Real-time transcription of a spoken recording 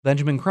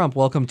Benjamin Crump,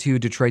 welcome to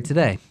Detroit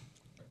Today.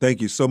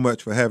 Thank you so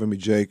much for having me,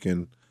 Jake,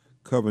 and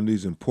covering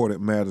these important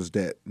matters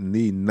that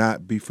need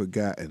not be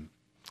forgotten.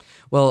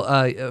 Well,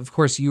 of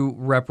course, you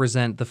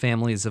represent the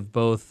families of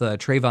both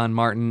Trayvon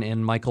Martin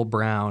and Michael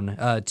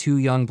Brown, two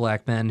young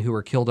black men who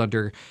were killed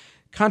under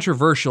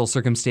controversial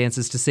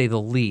circumstances, to say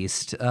the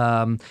least.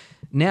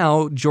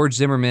 Now, George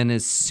Zimmerman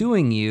is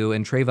suing you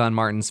and Trayvon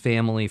Martin's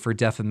family for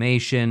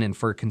defamation and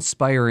for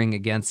conspiring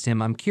against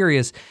him. I'm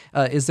curious,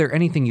 is there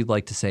anything you'd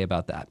like to say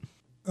about that?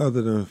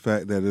 Other than the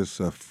fact that it's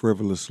a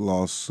frivolous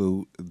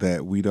lawsuit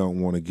that we don't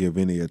want to give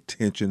any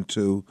attention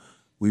to,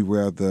 we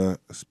rather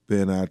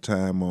spend our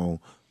time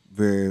on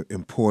very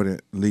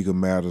important legal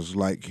matters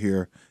like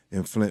here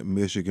in Flint,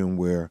 Michigan,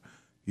 where,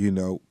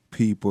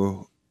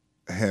 people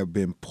have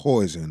been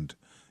poisoned,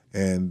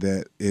 and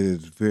that it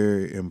is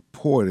very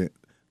important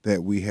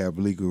that we have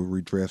legal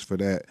redress for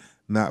that,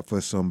 not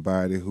for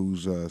somebody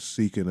who's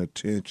seeking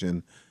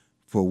attention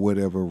for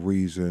whatever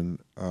reason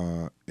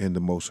in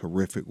the most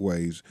horrific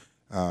ways.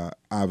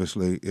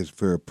 Obviously, it's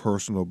very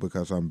personal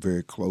because I'm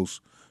very close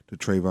to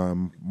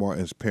Trayvon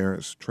Martin's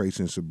parents,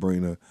 Tracy and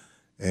Sabrina,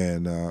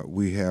 and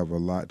we have a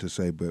lot to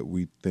say, but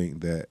we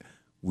think that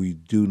we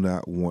do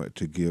not want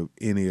to give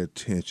any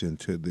attention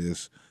to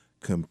this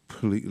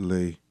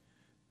completely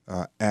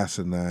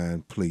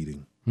asinine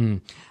pleading.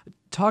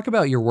 Talk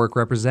about your work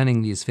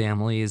representing these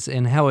families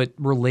and how it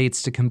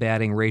relates to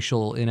combating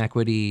racial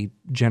inequity,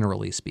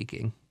 generally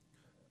speaking.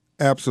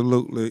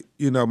 Absolutely.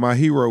 My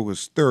hero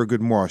was Thurgood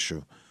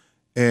Marshall.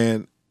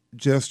 And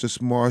Justice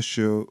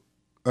Marshall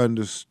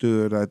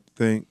understood, I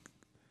think,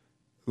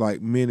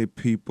 like many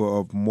people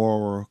of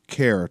moral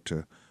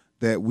character,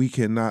 that we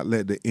cannot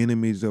let the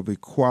enemies of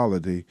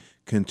equality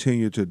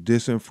continue to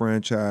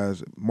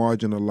disenfranchise,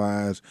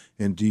 marginalize,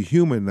 and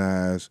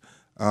dehumanize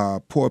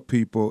poor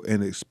people,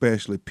 and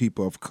especially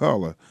people of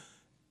color.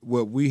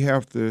 What we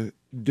have to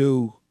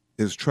do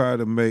is try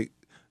to make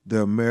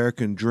the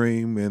American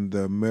dream and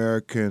the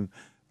American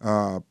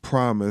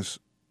promise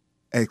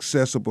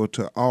accessible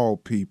to all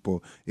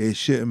people. It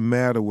shouldn't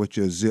matter what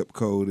your zip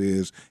code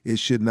is. It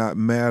should not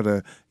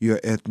matter your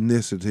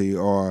ethnicity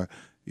or,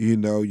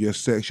 your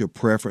sexual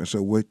preference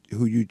or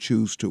who you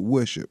choose to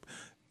worship.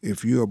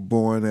 If you're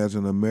born as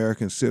an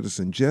American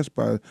citizen, just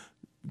by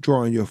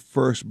drawing your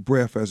first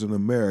breath as an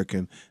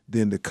American,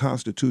 then the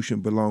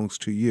Constitution belongs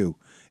to you.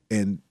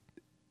 And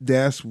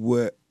that's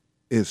what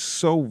is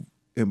so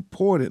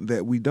important,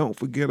 that we don't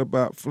forget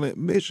about Flint,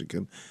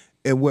 Michigan.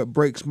 And what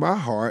breaks my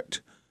heart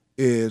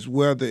is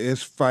whether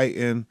it's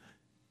fighting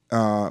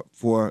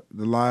for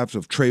the lives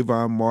of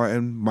Trayvon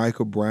Martin,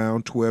 Michael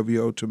Brown,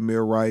 12-year-old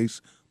Tamir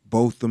Rice,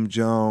 Botham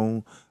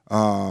Jean,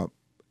 the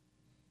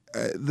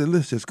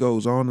list just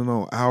goes on and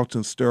on.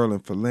 Alton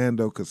Sterling,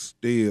 Philando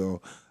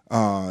Castile,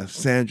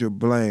 Sandra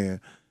Bland.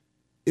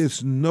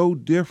 It's no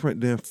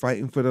different than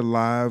fighting for the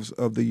lives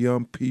of the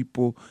young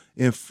people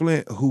in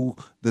Flint who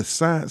the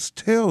science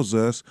tells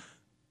us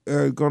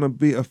are going to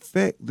be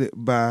affected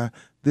by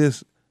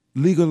this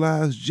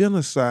legalized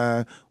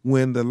genocide,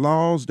 when the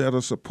laws that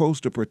are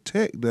supposed to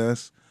protect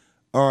us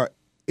are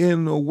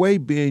in a way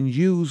being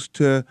used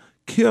to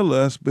kill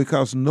us,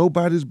 because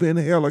nobody's been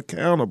held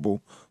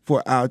accountable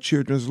for our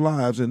children's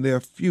lives and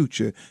their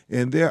future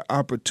and their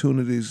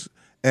opportunities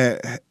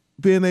at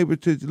being able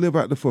to live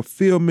out the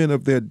fulfillment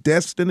of their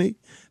destiny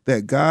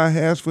that God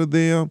has for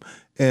them,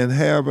 and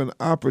have an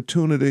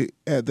opportunity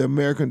at the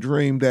American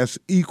dream that's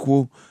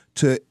equal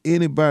to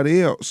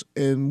anybody else.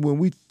 And when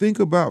we think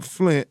about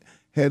Flint,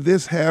 had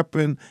this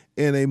happened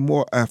in a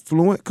more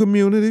affluent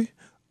community,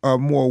 a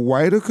more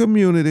whiter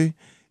community,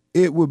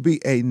 it would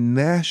be a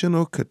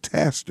national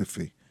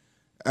catastrophe.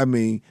 I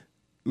mean,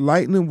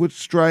 lightning would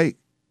strike,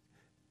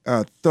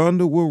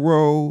 thunder would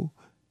roll,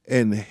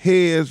 and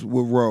heads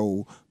would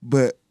roll.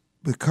 But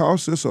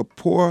because it's a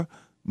poor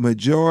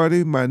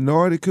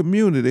minority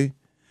community,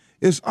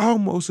 it's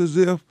almost as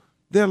if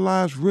their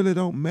lives really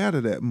don't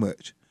matter that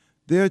much.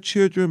 Their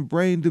children's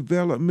brain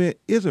development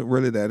isn't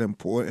really that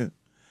important.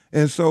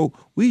 And so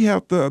we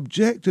have to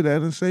object to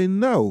that and say,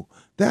 no,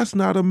 that's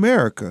not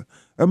America.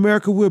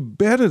 America, we're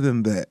better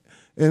than that.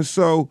 And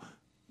so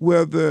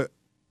whether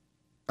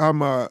I'm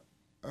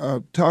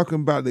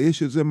talking about the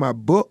issues in my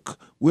book,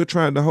 we're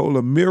trying to hold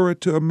a mirror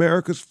to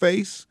America's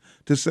face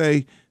to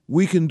say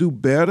we can do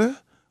better,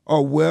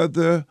 or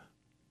whether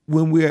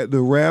when we're at the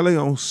rally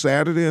on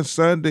Saturday and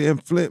Sunday in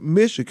Flint,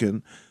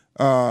 Michigan,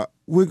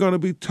 we're going to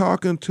be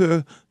talking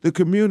to the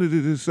community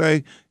to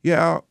say,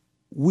 yeah,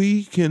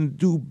 we can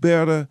do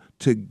better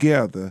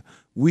together.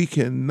 We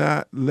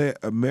cannot let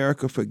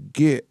America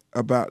forget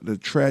about the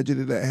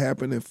tragedy that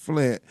happened in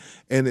Flint,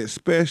 and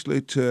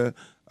especially to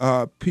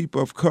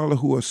people of color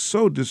who are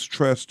so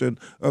distrusting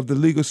of the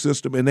legal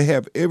system, and they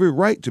have every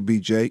right to be,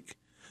 Jake,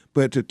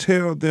 but to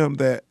tell them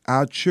that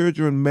our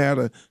children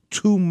matter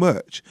too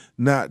much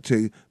not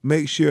to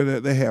make sure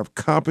that they have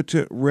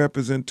competent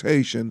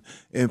representation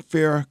and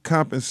fair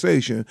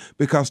compensation,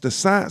 because the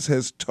science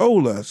has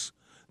told us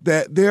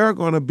that there are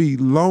going to be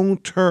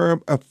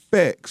long-term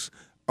effects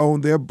on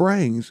their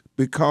brains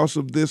because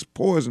of this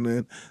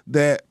poisoning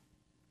that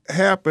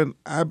happened,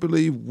 I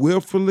believe,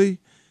 willfully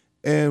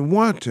and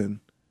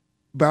wanton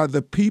by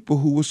the people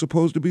who were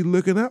supposed to be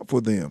looking out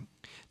for them.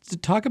 To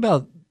talk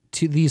about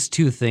these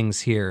two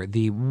things here,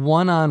 the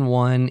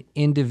one-on-one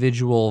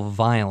individual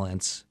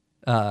violence,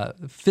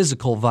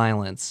 physical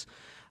violence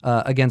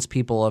against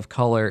people of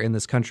color in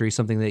this country,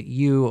 something that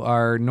you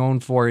are known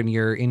for in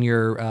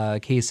your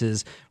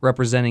cases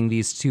representing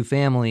these two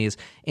families,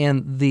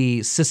 and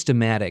the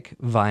systematic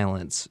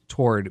violence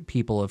toward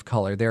people of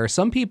color. There are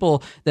some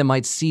people that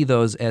might see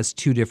those as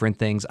two different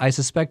things. I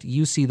suspect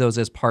you see those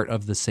as part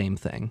of the same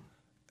thing.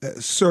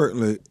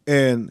 Certainly,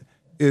 and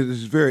it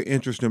is very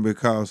interesting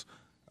because,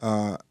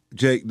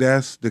 Jake,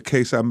 that's the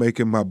case I make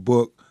in my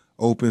book,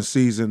 Open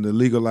Season, The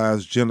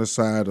Legalized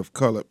Genocide of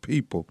Colored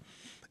People.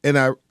 And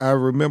I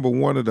remember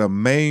one of the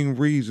main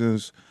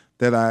reasons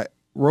that I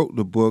wrote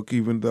the book,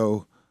 even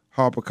though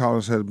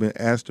HarperCollins had been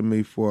asking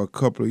me for a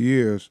couple of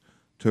years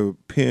to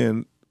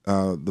pen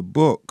the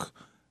book,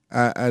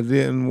 I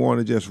didn't want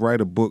to just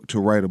write a book to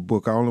write a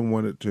book. I only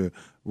wanted to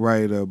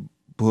write a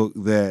book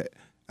that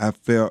I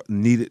felt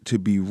needed to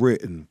be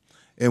written.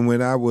 And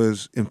when I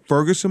was in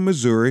Ferguson,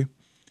 Missouri,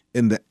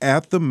 in the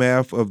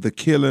aftermath of the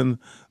killing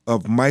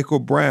of Michael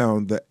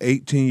Brown, the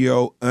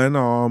 18-year-old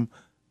unarmed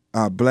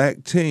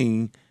black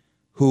teen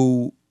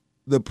who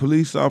the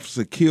police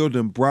officer killed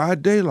in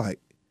broad daylight,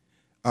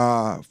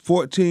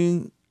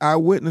 14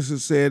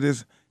 eyewitnesses said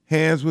his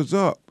hands was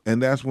up.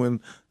 And that's when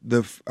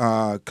the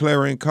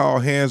clarion call,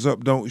 "Hands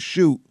up, don't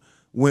shoot,"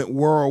 went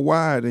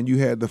worldwide, and you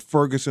had the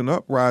Ferguson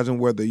uprising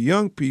where the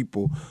young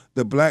people,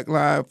 the Black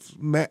Lives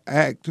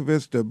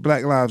activists, the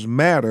Black Lives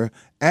Matter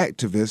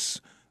activists,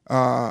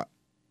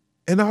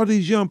 and all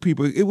these young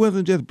people, it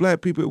wasn't just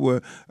black people, it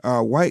were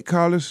white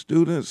college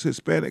students,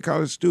 Hispanic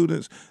college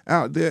students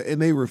out there,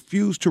 and they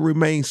refused to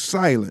remain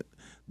silent.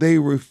 They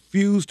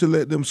refused to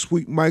let them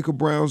sweep Michael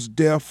Brown's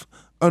death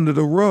under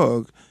the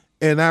rug.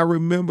 And I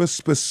remember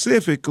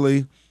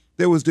specifically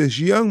there was this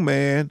young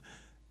man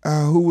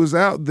who was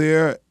out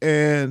there,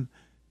 and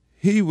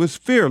he was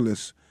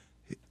fearless.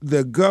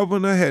 The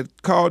governor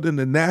had called in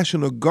the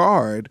National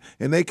Guard,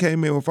 and they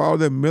came in with all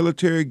their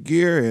military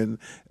gear and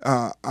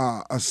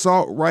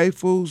assault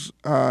rifles,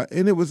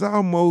 and it was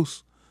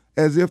almost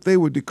as if they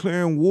were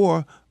declaring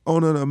war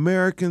on an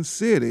American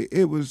city.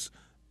 It was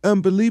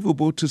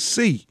unbelievable to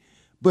see.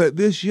 But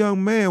this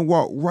young man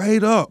walked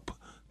right up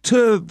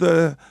to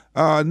the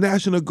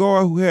National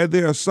Guard, who had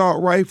their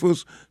assault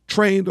rifles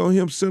trained on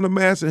him, center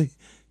mass, and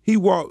he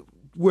walked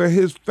where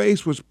his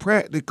face was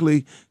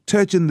practically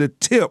touching the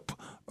tip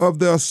of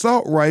the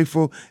assault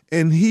rifle,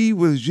 and he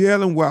was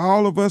yelling while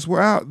all of us were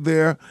out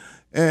there,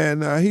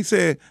 and he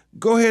said,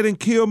 "Go ahead and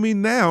kill me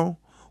now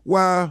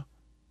while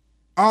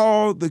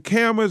all the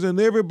cameras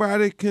and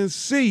everybody can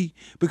see,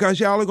 because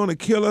y'all are going to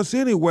kill us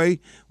anyway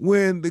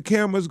when the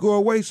cameras go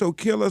away, so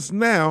kill us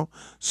now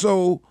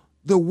so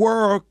the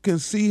world can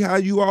see how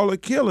you all are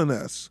killing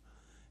us."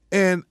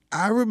 And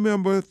I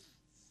remember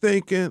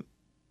thinking,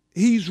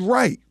 he's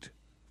right.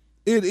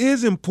 It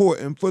is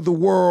important for the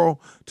world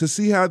to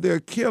see how they're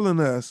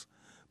killing us,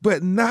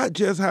 but not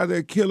just how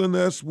they're killing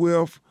us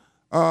with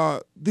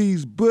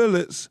these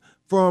bullets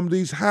from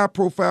these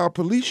high-profile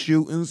police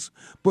shootings,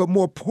 but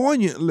more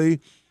poignantly,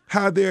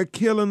 how they're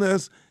killing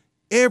us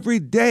every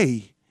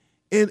day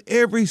in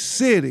every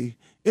city,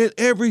 in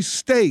every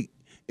state,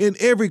 in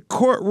every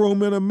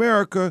courtroom in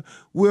America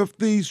with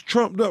these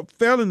trumped-up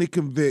felony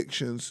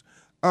convictions.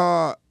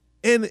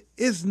 And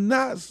it's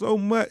not so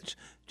much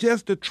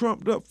just the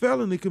trumped-up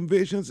felony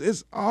convictions.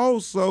 It's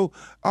also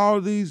all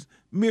these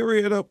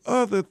myriad of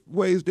other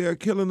ways they're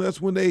killing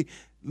us when they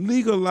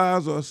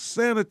legalize or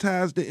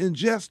sanitize the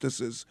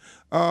injustices.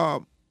 I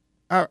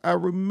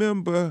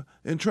remember,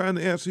 in trying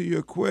to answer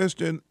your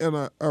question in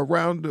a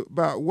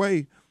roundabout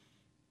way,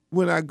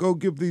 when I go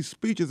give these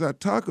speeches, I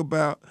talk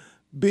about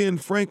Ben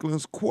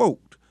Franklin's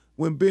quote.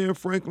 When Ben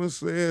Franklin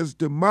says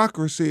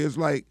democracy is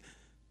like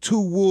two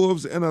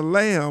wolves and a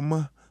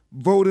lamb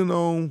voting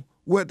on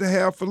what to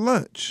have for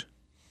lunch.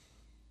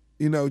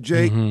 You know,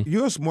 Jake,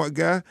 you're a smart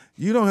guy.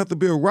 You don't have to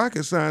be a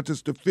rocket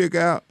scientist to figure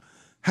out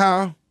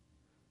how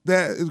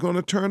that is going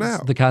to turn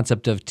out. The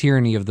concept of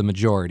tyranny of the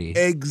majority.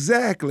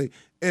 Exactly.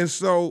 And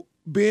so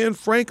Ben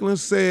Franklin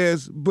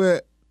says,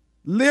 but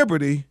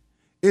liberty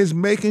is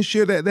making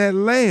sure that that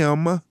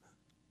lamb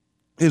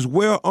is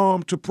well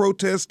armed to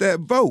protest that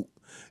vote.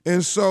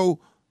 And so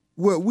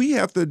what we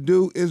have to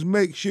do is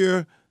make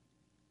sure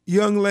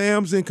young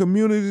lambs in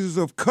communities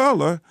of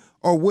color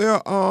are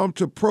well armed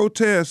to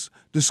protest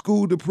the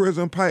school to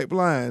prison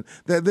pipeline,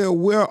 that they're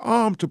well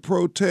armed to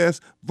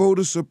protest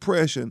voter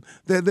suppression,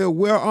 that they're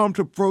well armed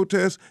to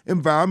protest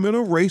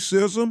environmental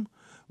racism,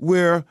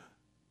 where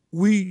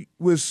we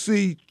would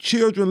see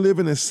children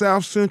living in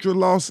South Central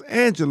Los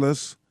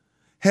Angeles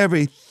have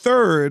a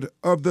third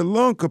of the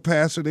lung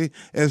capacity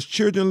as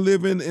children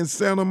living in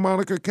Santa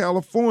Monica,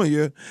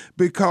 California,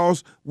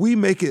 because we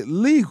make it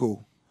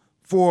legal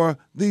for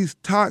these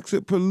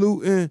toxic,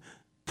 polluting,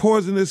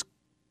 poisonous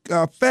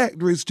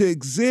factories to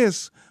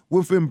exist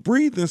within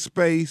breathing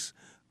space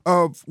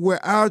of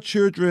where our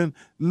children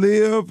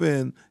live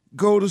and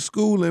go to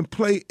school and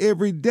play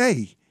every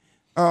day.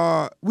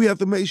 We have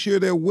to make sure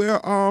they're well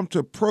armed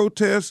to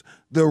protest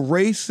the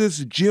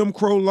racist Jim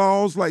Crow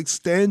laws like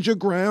Stand Your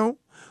Ground.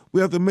 We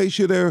have to make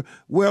sure they're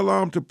well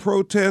armed to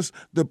protest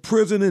the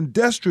prison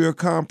industrial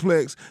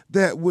complex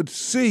that would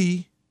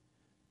see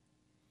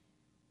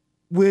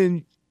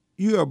when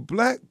you're a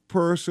black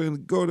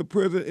person go to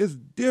prison, it's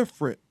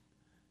different.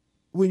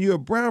 When you're a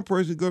brown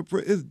person go to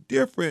prison, it's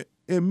different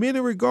in many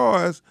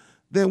regards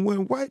than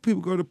when white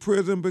people go to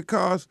prison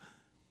because,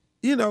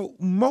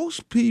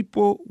 most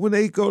people, when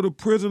they go to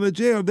prison or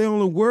jail, they're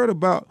only worried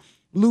about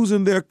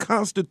losing their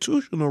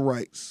constitutional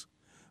rights.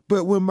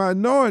 But when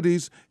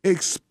minorities,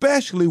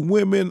 especially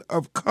women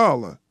of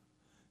color,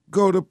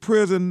 go to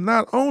prison,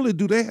 not only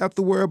do they have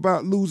to worry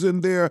about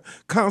losing their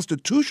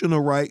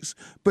constitutional rights,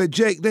 but,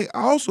 Jake, they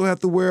also have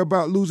to worry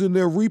about losing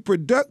their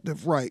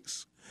reproductive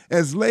rights.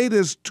 As late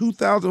as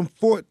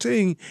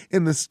 2014,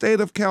 in the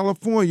state of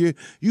California,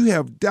 you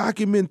have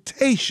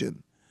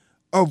documentation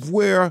of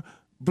where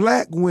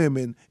black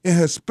women and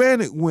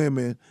Hispanic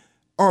women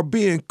are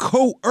being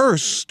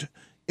coerced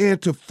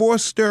into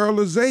forced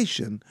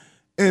sterilization.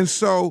 And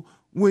so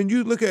when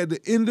you look at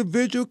the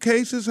individual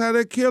cases, how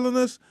they're killing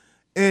us,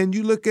 and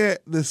you look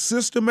at the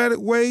systematic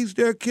ways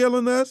they're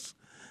killing us,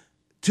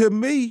 to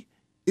me,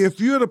 if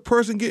you're the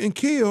person getting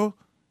killed,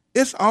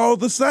 it's all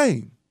the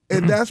same.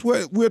 And that's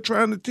what we're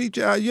trying to teach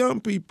our young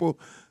people.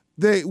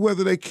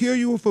 Whether they kill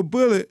you with a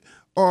bullet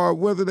or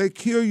whether they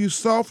kill you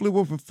softly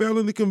with a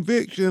felony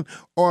conviction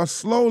or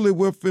slowly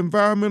with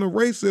environmental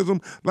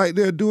racism like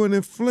they're doing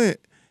in Flint,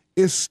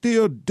 it's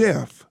still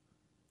death.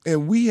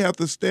 And we have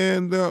to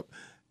stand up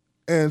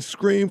and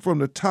scream from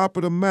the top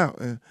of the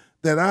mountain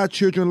that our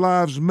children's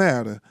lives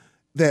matter,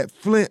 that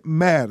Flint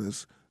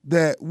matters,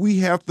 that we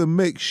have to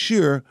make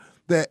sure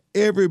that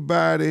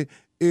everybody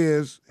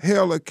is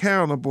held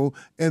accountable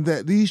and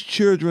that these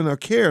children are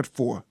cared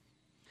for.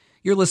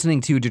 You're listening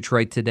to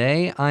Detroit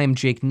Today. I'm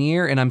Jake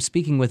Neer, and I'm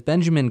speaking with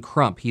Benjamin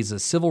Crump. He's a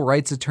civil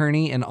rights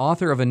attorney and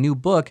author of a new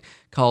book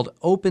called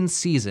Open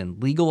Season,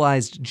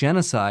 Legalized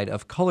Genocide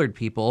of Colored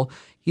People.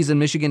 He's in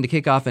Michigan to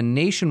kick off a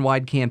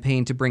nationwide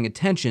campaign to bring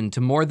attention to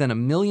more than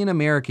 1 million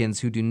Americans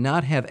who do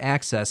not have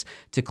access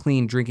to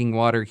clean drinking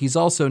water. He's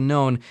also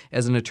known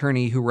as an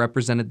attorney who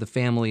represented the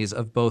families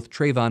of both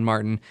Trayvon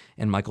Martin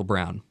and Michael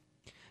Brown.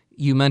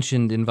 You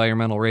mentioned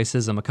environmental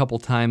racism a couple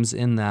times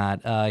in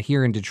that.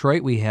 Here in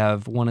Detroit, we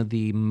have one of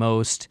the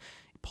most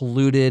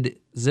polluted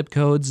zip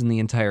codes in the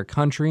entire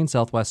country in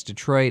Southwest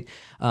Detroit.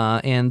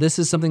 And this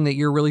is something that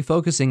you're really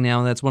focusing now,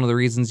 and that's one of the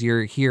reasons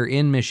you're here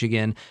in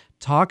Michigan.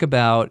 Talk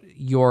about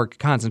your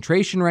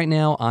concentration right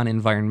now on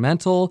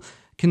environmental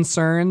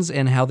concerns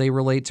and how they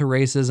relate to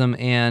racism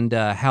and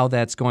how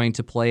that's going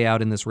to play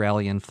out in this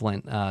rally in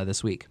Flint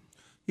this week.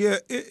 Yeah,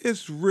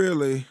 it's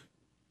really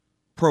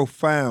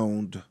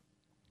profound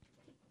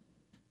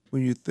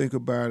when you think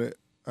about it.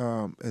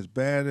 As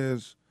bad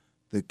as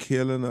the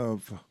killing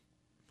of,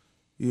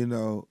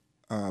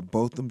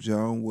 Botham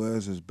Jean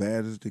was, as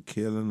bad as the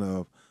killing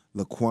of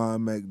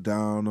Laquan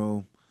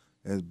McDonald,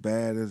 as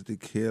bad as the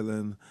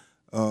killing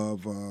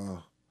of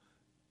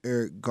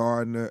Eric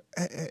Gardner,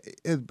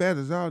 as bad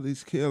as all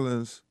these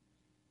killings,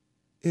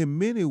 in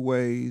many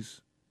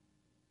ways,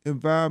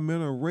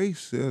 environmental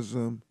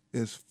racism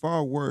is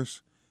far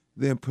worse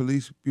than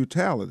police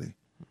brutality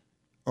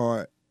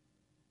or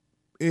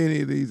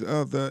any of these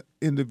other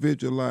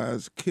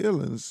individualized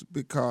killings,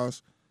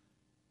 because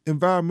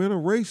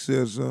environmental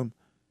racism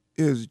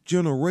is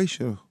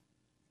generational.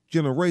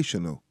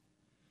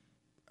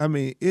 I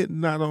mean, it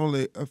not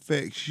only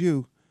affects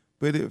you,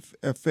 but it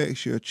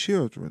affects your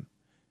children,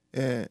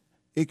 and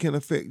it can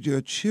affect your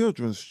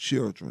children's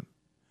children.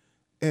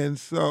 And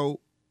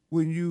so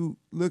when you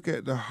look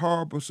at the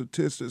horrible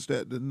statistics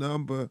that the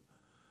number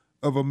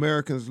of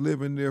Americans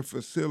living near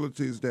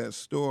facilities that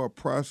store or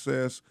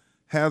process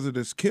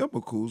hazardous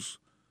chemicals,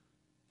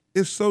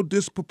 it's so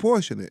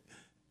disproportionate.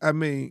 I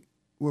mean,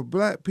 with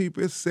black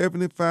people, it's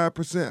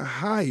 75%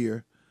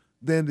 higher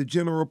than the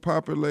general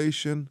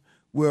population.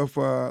 With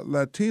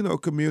Latino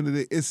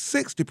community, it's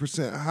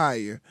 60%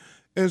 higher.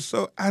 And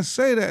so I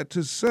say that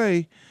to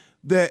say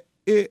that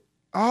it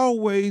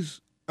always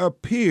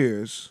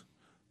appears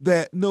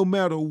that no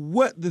matter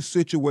what the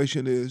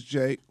situation is,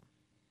 Jake,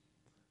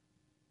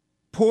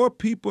 poor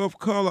people of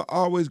color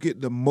always get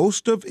the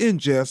most of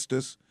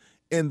injustice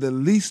and the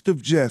least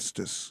of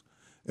justice.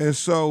 And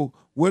so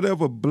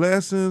whatever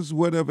blessings,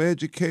 whatever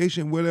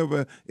education,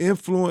 whatever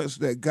influence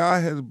that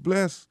God has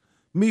blessed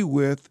me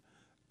with,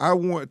 I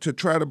want to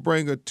try to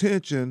bring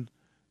attention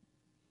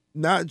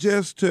not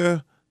just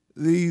to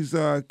these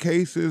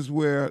cases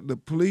where the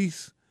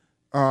police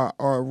are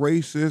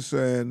racist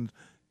and,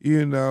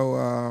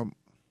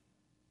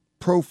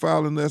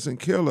 profiling us and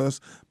kill us,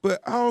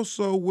 but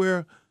also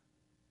where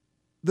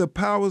the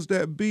powers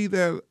that be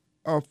that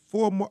are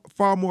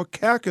far more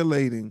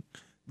calculating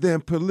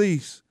than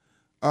police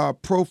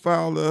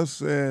profile us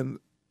and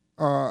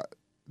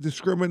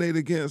discriminate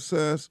against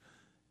us,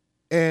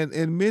 and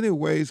in many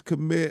ways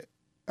commit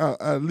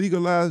a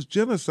legalized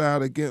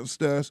genocide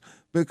against us,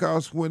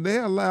 because when they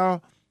allow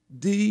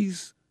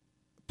these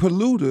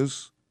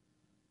polluters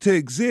to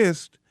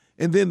exist,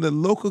 and then the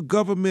local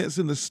governments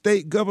and the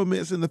state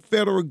governments and the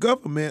federal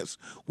governments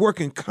work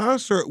in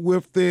concert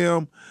with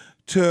them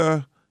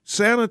to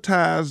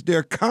sanitize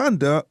their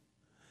conduct.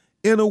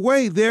 In a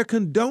way, they're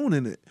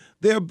condoning it.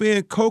 They're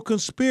being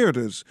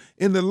co-conspirators.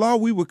 In the law,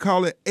 we would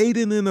call it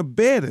aiding and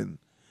abetting.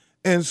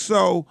 And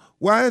so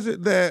why is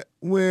it that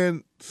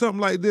when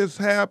something like this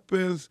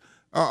happens,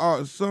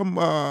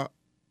 some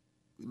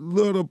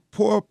little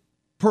poor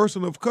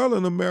person of color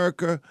in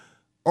America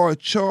are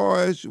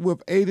charged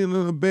with aiding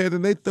and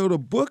abetting, they throw the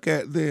book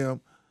at them,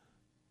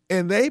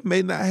 and they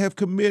may not have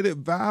committed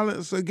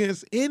violence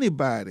against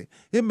anybody.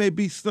 It may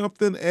be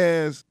something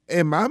as,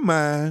 in my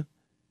mind,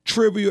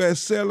 trivial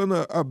as selling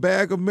a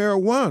bag of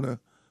marijuana,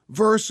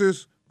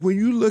 versus when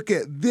you look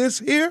at this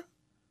here,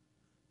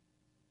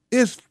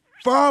 it's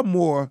far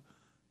more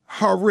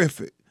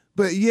horrific,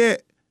 but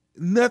yet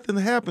nothing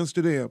happens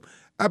to them.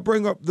 I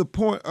bring up the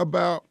point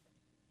about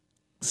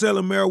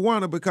selling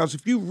marijuana because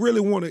if you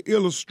really want to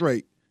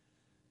illustrate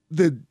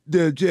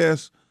the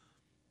just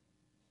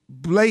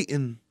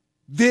blatant,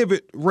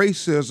 vivid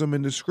racism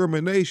and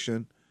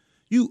discrimination,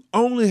 you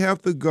only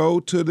have to go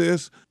to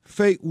this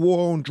fake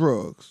war on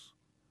drugs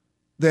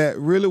that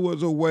really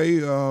was a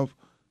way of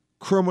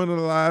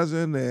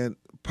criminalizing and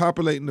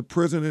populating the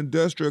prison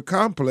industrial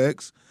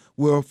complex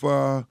with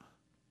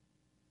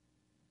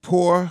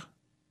poor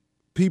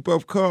people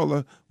of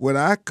color, what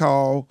I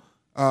call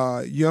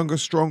younger,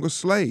 stronger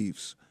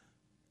slaves.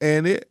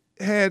 And it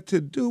had to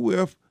do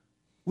with,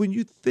 when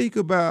you think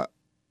about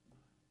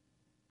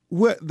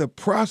what the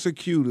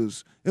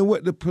prosecutors and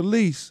what the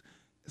police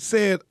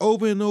said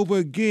over and over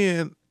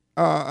again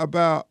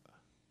about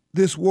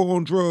this war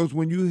on drugs,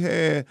 when you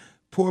had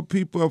poor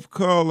people of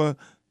color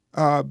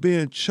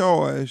being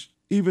charged,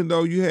 even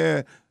though you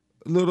had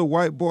little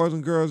white boys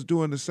and girls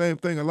doing the same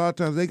thing, a lot of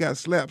times they got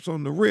slaps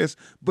on the wrist.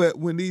 But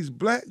when these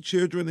black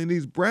children and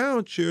these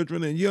brown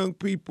children and young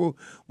people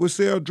would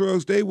sell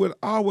drugs, they would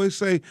always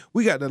say,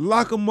 we got to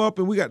lock them up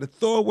and we got to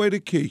throw away the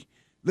key.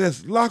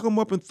 Let's lock them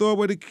up and throw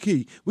away the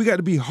key. We got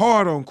to be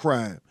hard on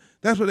crime.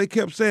 That's what they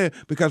kept saying,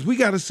 because we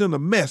got to send a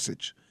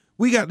message.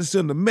 We got to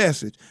send a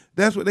message.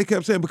 That's what they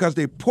kept saying, because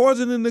they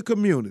poisoning the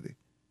community.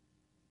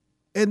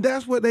 And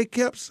that's what they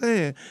kept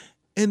saying.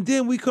 And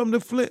then we come to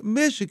Flint,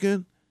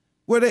 Michigan,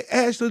 where they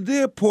actually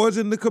did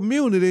poison the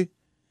community.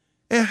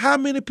 And how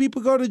many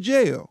people go to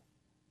jail?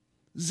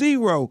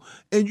 0.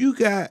 And you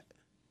got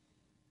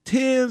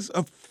tens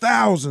of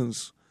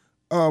thousands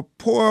of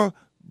poor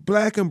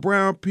black and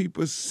brown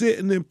people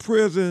sitting in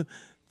prison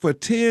for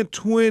 10,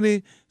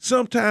 20,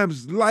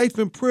 sometimes life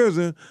in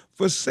prison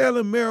for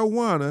selling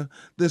marijuana,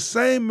 the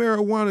same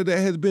marijuana that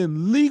has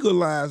been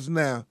legalized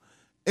now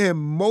in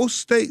most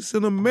states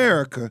in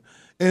America.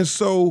 And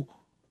so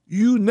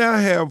you now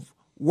have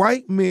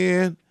white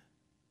men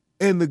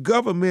and the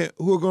government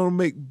who are going to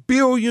make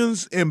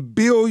billions and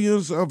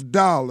billions of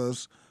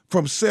dollars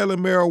from selling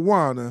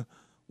marijuana,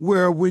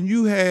 where when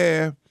you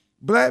have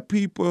black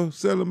people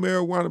selling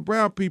marijuana,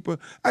 brown people,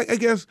 I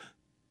guess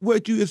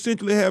what you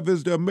essentially have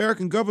is the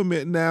American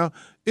government now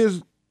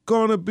is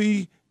going to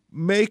be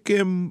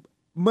making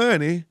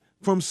money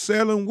from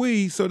selling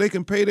weed so they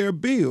can pay their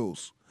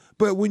bills.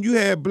 But when you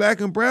have black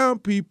and brown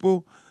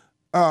people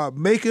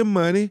making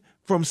money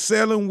from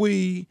selling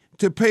weed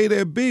to pay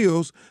their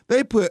bills,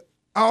 they put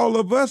all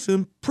of us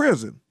in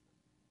prison.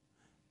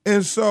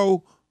 And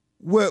so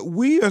what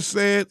we are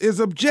saying is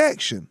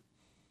objection.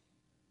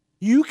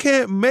 You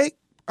can't make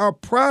a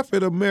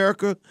profit,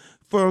 America,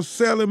 for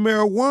selling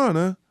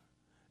marijuana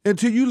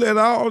until you let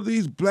all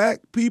these black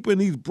people and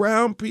these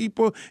brown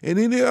people and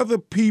any other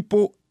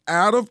people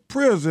out of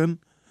prison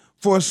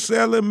for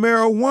selling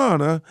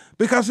marijuana,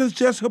 because it's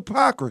just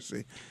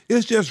hypocrisy.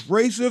 It's just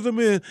racism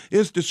and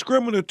it's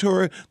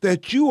discriminatory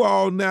that you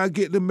all now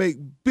get to make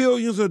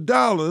billions of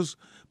dollars,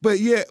 but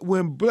yet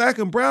when black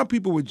and brown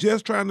people were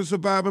just trying to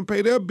survive and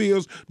pay their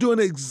bills, doing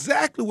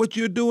exactly what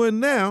you're doing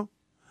now,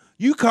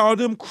 you call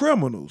them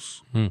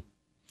criminals.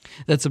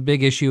 That's a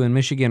big issue in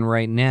Michigan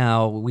right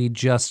now. We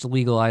just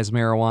legalized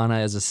marijuana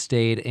as a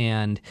state,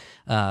 and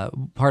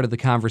part of the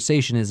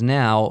conversation is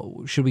now,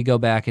 should we go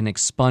back and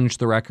expunge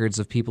the records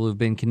of people who've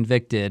been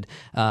convicted?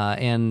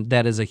 And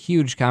that is a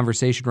huge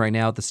conversation right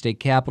now at the state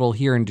capitol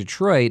here in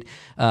Detroit,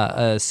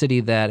 a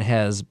city that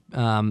has,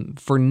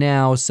 for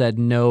now, said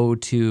no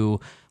to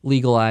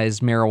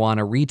legalized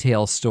marijuana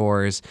retail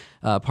stores.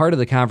 Part of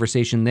the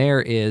conversation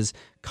there is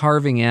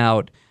carving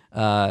out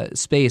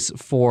space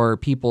for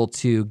people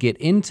to get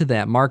into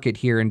that market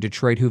here in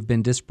Detroit who've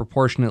been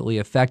disproportionately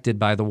affected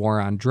by the war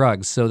on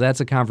drugs. So that's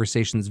a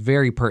conversation that's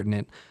very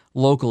pertinent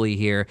locally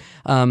here.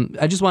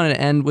 I just wanted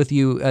to end with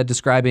you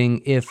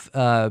describing, if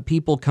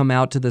people come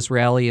out to this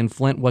rally in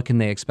Flint, what can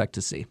they expect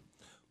to see?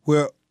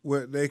 Well,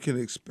 what they can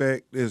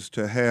expect is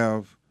to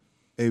have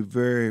a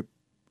very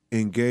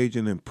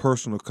engaging and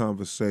personal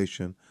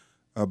conversation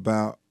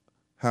about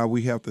how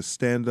we have to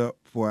stand up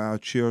for our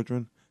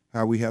children,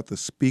 how we have to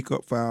speak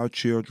up for our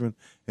children,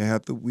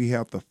 and we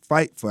have to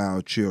fight for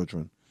our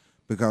children.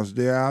 because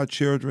they're our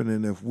children,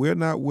 and if we're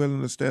not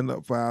willing to stand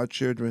up for our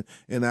children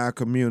in our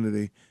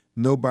community,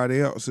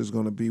 nobody else is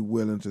going to be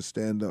willing to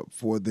stand up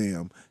for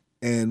them.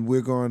 And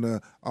we're going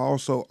to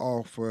also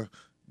offer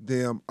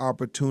them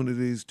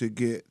opportunities to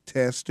get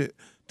tested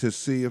to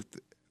see if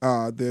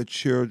their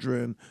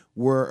children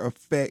were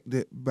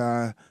affected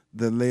by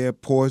the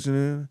lead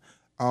poisoning.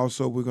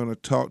 Also, we're going to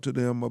talk to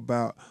them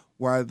about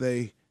why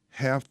they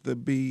have to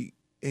be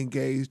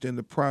engaged in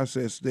the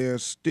process.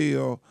 There's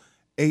still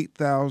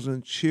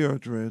 8,000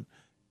 children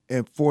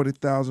and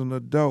 40,000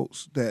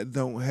 adults that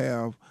don't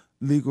have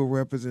legal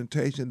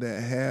representation,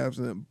 that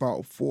hasn't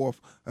brought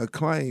forth a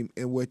claim.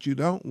 And what you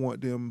don't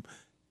want them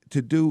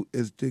to do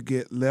is to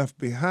get left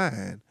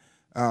behind,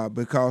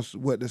 because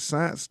what the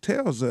science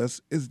tells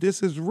us is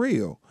this is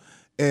real.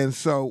 And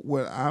so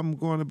what I'm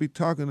going to be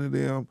talking to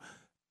them,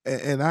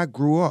 and I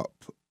grew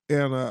up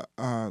in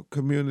a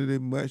community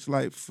much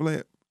like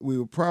Flint. We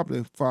were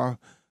probably far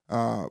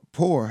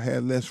poor,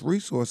 had less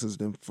resources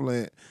than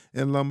Flint,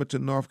 in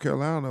Lumberton, North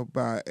Carolina,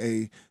 by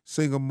a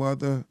single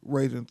mother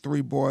raising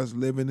 3 boys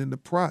living in the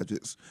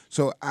projects.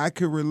 So I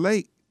can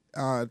relate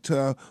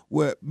to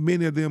what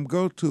many of them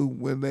go to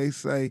when they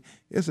say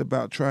it's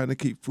about trying to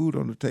keep food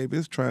on the table,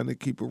 it's trying to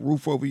keep a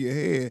roof over your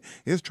head,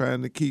 it's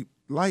trying to keep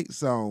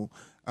lights on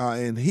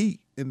and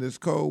heat in this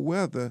cold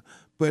weather,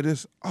 but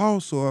it's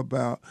also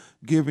about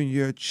giving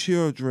your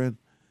children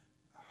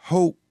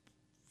hope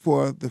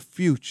for the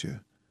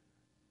future.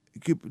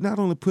 Not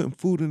only putting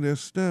food in their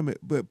stomach,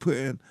 but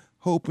putting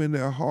hope in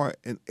their heart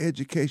and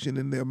education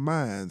in their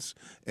minds.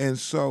 And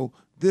so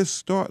this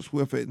starts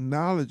with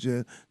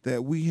acknowledging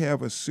that we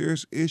have a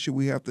serious issue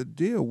we have to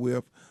deal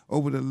with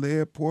over the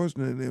lead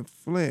poisoning in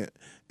Flint,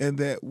 and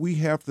that we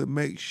have to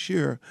make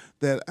sure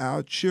that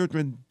our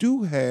children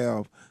do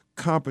have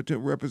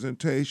competent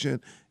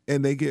representation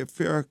and they get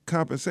fair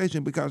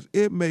compensation, because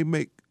it may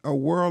make a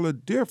world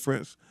of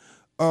difference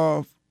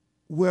of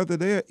whether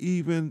they're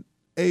even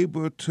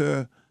able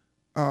to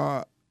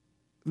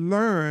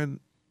learn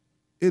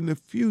in the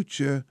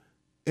future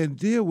and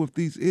deal with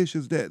these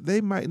issues that they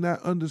might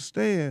not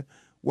understand,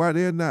 why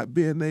they're not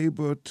being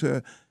able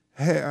to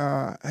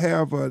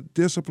have a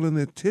disciplined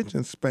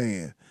attention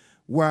span,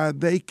 why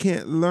they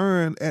can't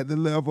learn at the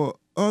level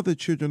other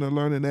children are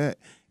learning at.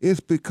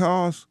 It's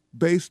because,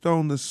 based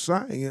on the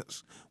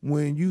science,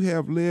 when you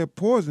have lead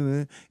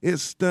poisoning, it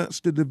stunts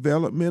the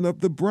development of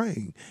the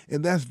brain.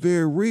 And that's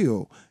very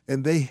real.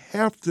 And they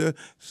have to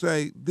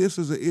say, this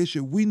is an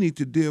issue we need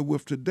to deal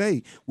with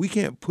today. We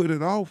can't put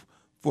it off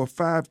for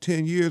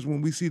 5-10 years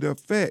when we see the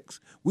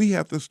effects. We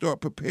have to start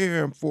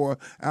preparing for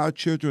our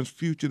children's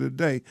future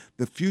today.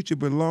 The future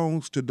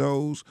belongs to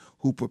those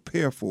who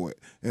prepare for it.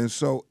 And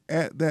so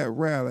at that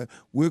rally,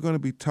 we're going to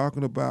be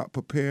talking about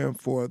preparing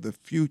for the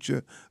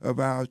future of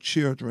our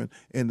children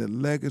and the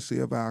legacy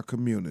of our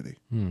community.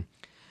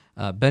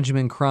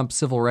 Benjamin Crump,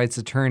 civil rights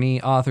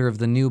attorney, author of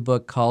the new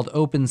book called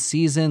Open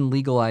Season,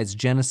 Legalized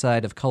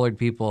Genocide of Colored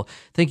People.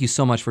 Thank you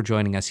so much for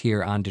joining us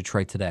here on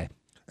Detroit Today.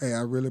 Hey,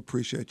 I really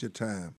appreciate your time.